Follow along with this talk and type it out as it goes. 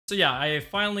So yeah, I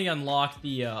finally unlocked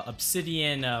the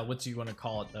Obsidian, what do you want to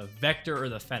call it? The Vector or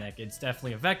the Fennec. It's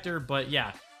definitely a Vector, but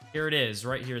yeah, here it is,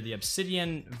 right here, the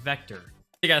Obsidian Vector.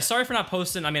 Hey guys, sorry for not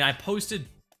posting. I mean, I posted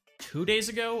 2 days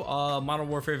ago, Modern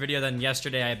Warfare video, then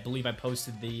yesterday I believe I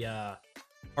posted the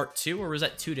part 2, or was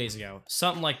that 2 days ago?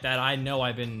 Something like that. I know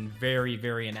I've been very,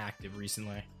 very inactive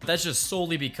recently. That's just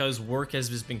solely because work has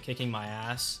just been kicking my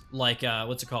ass. Like,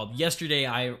 what's it called? Yesterday,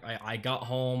 I got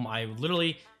home. I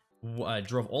literally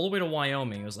drove all the way to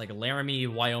Wyoming. It was like Laramie,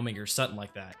 Wyoming, or something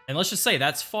like that. And let's just say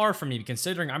that's far from me,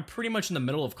 considering I'm pretty much in the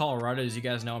middle of Colorado. As you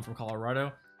guys know, I'm from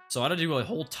Colorado. So I had to do a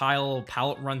whole tile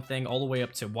pallet run thing all the way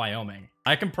up to Wyoming.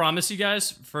 I can promise you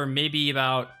guys, for maybe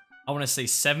about, I want to say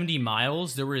 70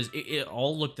 miles, there was, it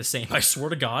all looked the same. I swear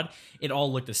to God, it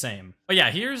all looked the same. But yeah,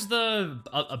 here's the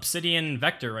Obsidian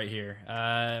Vector right here.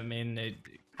 I mean, it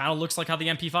kind of looks like how the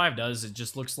MP5 does. It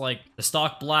just looks like the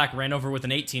stock black ran over with an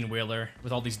 18-wheeler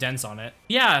with all these dents on it.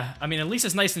 Yeah, I mean, at least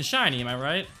it's nice and shiny, am I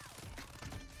right?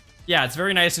 Yeah, it's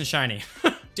very nice and shiny.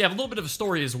 So I have a little bit of a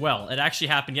story as well. It actually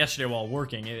happened yesterday while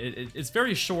working. It's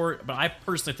very short, but I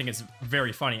personally think it's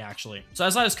very funny, actually. So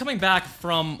as I was coming back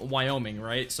from Wyoming,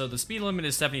 right? So the speed limit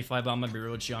is 75, but I'm gonna be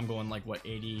real with you. I'm going like, what,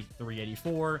 83,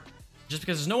 84? Just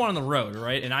because there's no one on the road,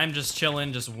 right? And I'm just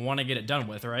chilling, just want to get it done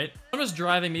with, right? I'm just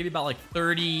driving maybe about like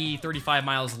 30, 35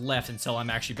 miles left until I'm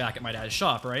actually back at my dad's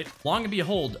shop, right? Long and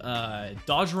behold,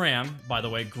 Dodge Ram, by the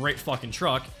way, great fucking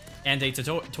truck, and a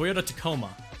Toyota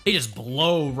Tacoma. They just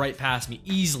blow right past me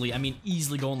easily. I mean,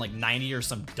 easily going like 90 or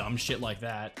some dumb shit like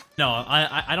that. No,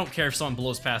 I don't care if someone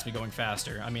blows past me going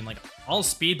faster. I mean, like, I'll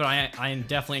speed, but I am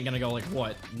definitely gonna go like,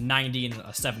 what, 90 and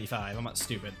a 75. I'm not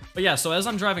stupid. But yeah, so as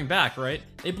I'm driving back, right,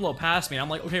 they blow past me, and I'm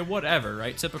like, okay, whatever,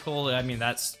 right? Typical, I mean,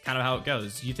 that's kind of how it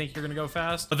goes. You think you're gonna go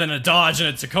fast? But then a Dodge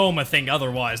and a Tacoma think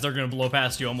otherwise. They're gonna blow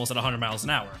past you almost at 100 miles an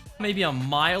hour. Maybe a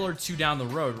mile or two down the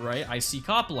road, right, I see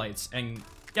cop lights, and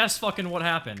guess fucking what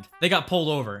happened? They got pulled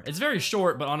over. It's very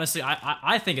short, but honestly,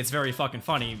 I think it's very fucking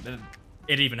funny that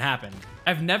it even happened.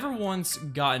 I've never once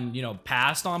gotten, you know,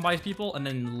 passed on by people and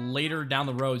then later down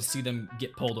the road see them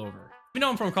get pulled over. Even though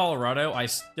I'm from Colorado, I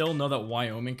still know that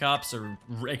Wyoming cops are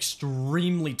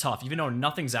extremely tough. Even though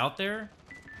nothing's out there,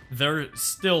 they're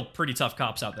still pretty tough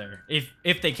cops out there.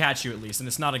 If they catch you, at least, and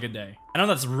it's not a good day. I know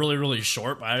that's really, really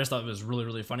short, but I just thought it was really,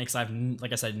 really funny because I've,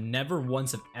 like I said, never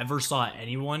once have ever saw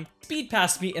anyone speed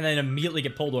past me and then immediately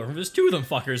get pulled over. There's two of them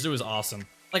fuckers. It was awesome.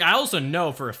 Like, I also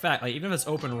know for a fact, like, even if it's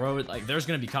open road, like, there's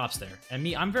gonna be cops there. And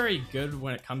me, I'm very good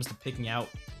when it comes to picking out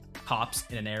cops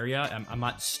in an area. I'm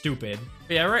not stupid.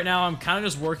 But yeah, right now, I'm kind of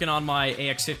just working on my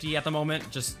AX50 at the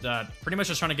moment. Just, pretty much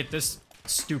just trying to get this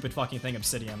stupid fucking thing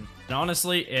Obsidian. And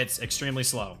honestly, it's extremely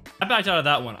slow. I backed out of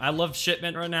that one. I love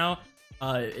Shipment right now.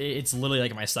 It's literally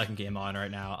like my second game on right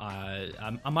now.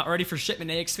 I'm not ready for Shipment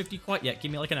AX50 quite yet.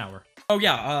 Give me like an hour. Oh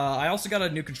yeah, I also got a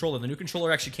new controller. The new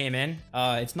controller actually came in.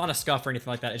 It's not a scuff or anything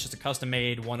like that. It's just a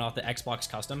custom-made one off the Xbox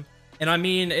Custom. And I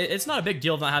mean, it's not a big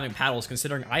deal of not having paddles,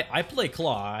 considering I play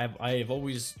claw. I've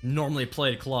always normally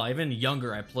played claw. Even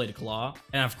younger, I played claw.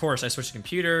 And of course, I switched to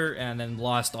computer and then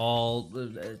lost all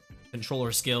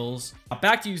controller skills.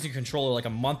 Back to using a controller like a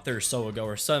month or so ago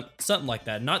or something like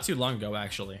that. Not too long ago,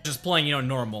 actually. Just playing, you know,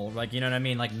 normal. Like, you know what I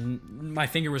mean? Like, my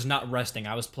finger was not resting.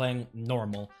 I was playing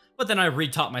normal. But then I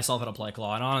retaught myself how to play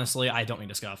claw, and honestly, I don't need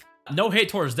to scuff. No hate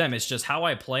towards them. It's just how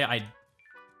I play. I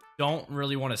don't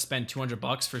really want to spend 200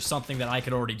 bucks for something that I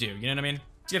could already do. You know what I mean?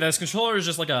 So yeah, this controller is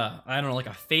just like a, I don't know, like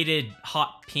a faded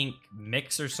hot pink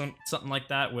mix or something like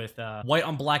that with white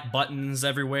on black buttons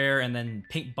everywhere and then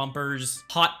pink bumpers,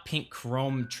 hot pink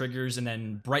chrome triggers, and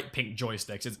then bright pink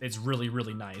joysticks. It's really,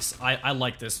 really nice. I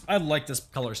like this. I like this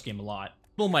color scheme a lot.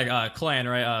 Well, my clan,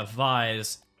 right,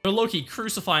 VIZE'S. They're low-key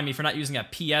crucifying me for not using a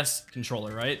PS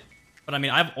controller, right? But I mean,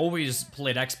 I've always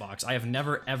played Xbox. I have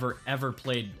never, ever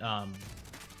played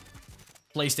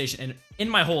PlayStation, and in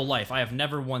my whole life, I have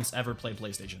never once ever played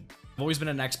PlayStation. I've always been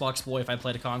an Xbox boy if I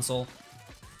played a console.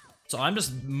 So I'm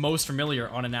just most familiar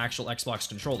on an actual Xbox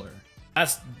controller.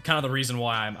 That's kind of the reason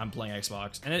why I'm playing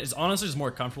Xbox. And it's honestly just more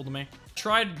comfortable to me. I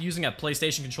tried using a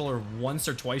PlayStation controller once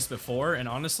or twice before, and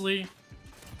honestly,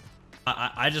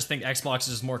 I just think Xbox is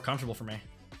just more comfortable for me.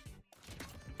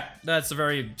 That's a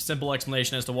very simple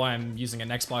explanation as to why I'm using an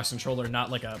Xbox controller,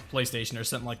 not like a PlayStation or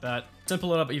something like that.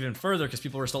 Simple it up even further, because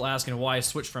people are still asking why I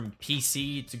switched from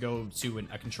PC to go to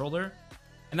a controller.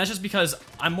 And that's just because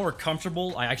I'm more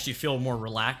comfortable. I actually feel more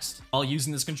relaxed while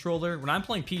using this controller. When I'm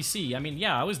playing PC, I mean,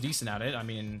 yeah, I was decent at it. I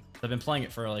mean, I've been playing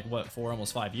it for like, what,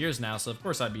 almost 5 years now. So of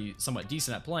course I'd be somewhat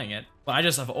decent at playing it. But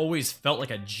I've always felt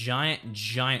like a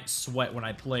giant sweat when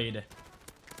I played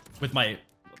with my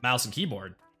mouse and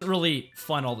keyboard. Really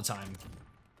fun all the time.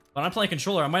 When I'm playing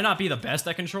controller, I might not be the best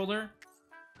at controller,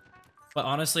 but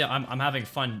honestly, I'm having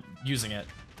fun using it.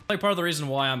 Like, part of the reason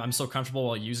why I'm so comfortable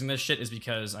while using this shit is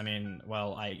because, I mean,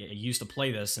 well, I used to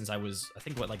play this since I was, I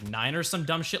think, what, like 9 or some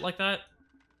dumb shit like that?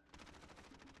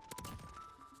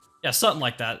 Yeah, something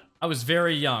like that. I was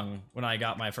very young when I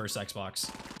got my first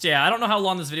Xbox. So yeah, I don't know how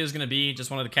long this video is going to be.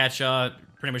 Just wanted to catch up.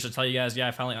 Pretty much to tell you guys, yeah,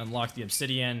 I finally unlocked the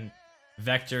Obsidian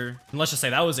Vector. And let's just say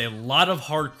that was a lot of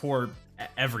hardcore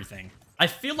everything. I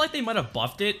feel like they might have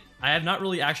buffed it. I have not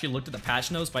really actually looked at the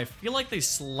patch notes, but I feel like they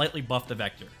slightly buffed the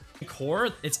Vector. In core,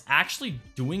 it's actually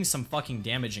doing some fucking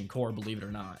damage in core, believe it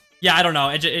or not. Yeah, I don't know.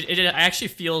 It actually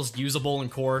feels usable in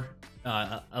core,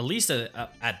 at least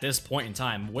at this point in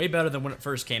time. Way better than when it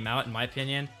first came out, in my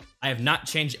opinion. I have not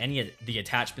changed any of the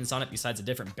attachments on it besides a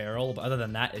different barrel, but other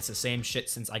than that, it's the same shit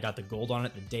since I got the gold on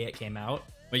it the day it came out.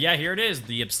 But yeah, here it is,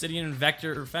 the Obsidian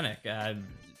Vector Fennec.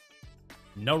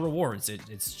 No rewards.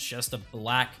 It's just a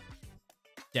black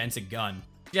dented gun.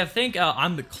 Yeah, I think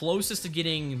I'm the closest to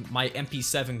getting my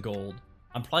MP7 gold.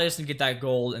 I'm probably just gonna get that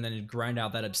gold and then grind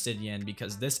out that obsidian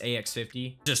because this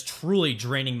AX50 just truly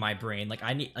draining my brain. Like,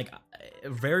 I need, like,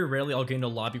 very rarely I'll get into a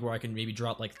lobby where I can maybe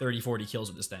drop like 30-40 kills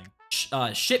with this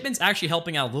thing. Shipment's actually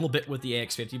helping out a little bit with the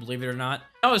AX50, believe it or not.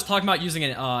 I was talking about using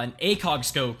an ACOG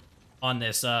scope on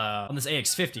this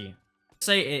AX50.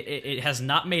 Say it has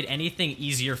not made anything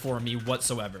easier for me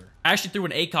whatsoever. I actually threw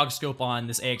an ACOG scope on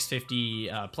this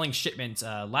AX50 playing Shipment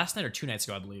last night or 2 nights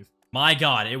ago, I believe. My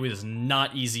god, it was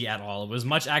not easy at all. It was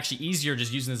much actually easier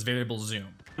just using this variable zoom.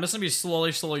 I'm just gonna be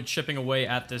slowly chipping away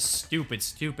at this stupid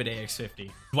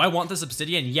AX50. Do I want this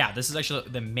obsidian? Yeah, this is actually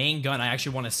the main gun I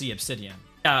actually want to see obsidian.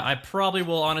 Yeah, I probably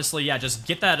will honestly, yeah, just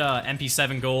get that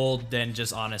MP7 gold, then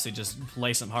just honestly just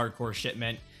play some hardcore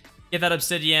Shipment. Get that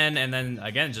obsidian, and then,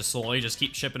 again, just slowly just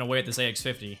keep chipping away at this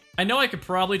AX50. I know I could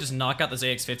probably just knock out this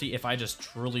AX50 if I just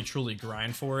truly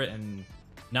grind for it and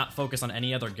not focus on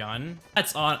any other gun.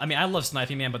 That's on, I mean, I love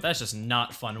sniping, man, but that's just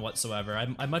not fun whatsoever.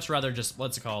 I'd much rather just,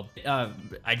 what's it called?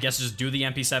 I guess just do the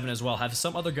MP7 as well. Have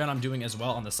some other gun I'm doing as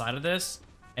well on the side of this,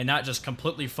 and not just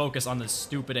completely focus on this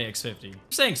stupid AX50. I'm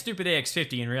saying stupid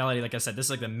AX50, in reality, like I said, this is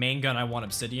like the main gun I want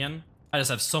obsidian. I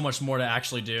just have so much more to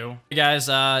actually do. Hey guys,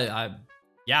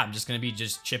 yeah, I'm just gonna be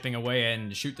just chipping away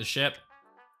and shoot the ship.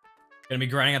 Gonna be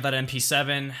grinding out that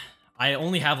MP7. I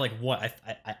only have like what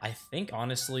I think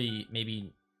honestly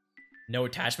maybe no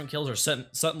attachment kills or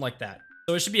something like that.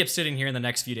 So it should be obsidian here in the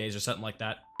next few days or something like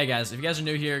that. Hey guys, if you guys are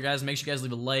new here, guys, make sure you guys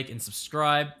leave a like and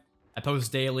subscribe. I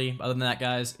post daily. Other than that,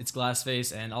 guys, it's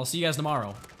GLASSFACE, and I'll see you guys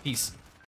tomorrow. Peace.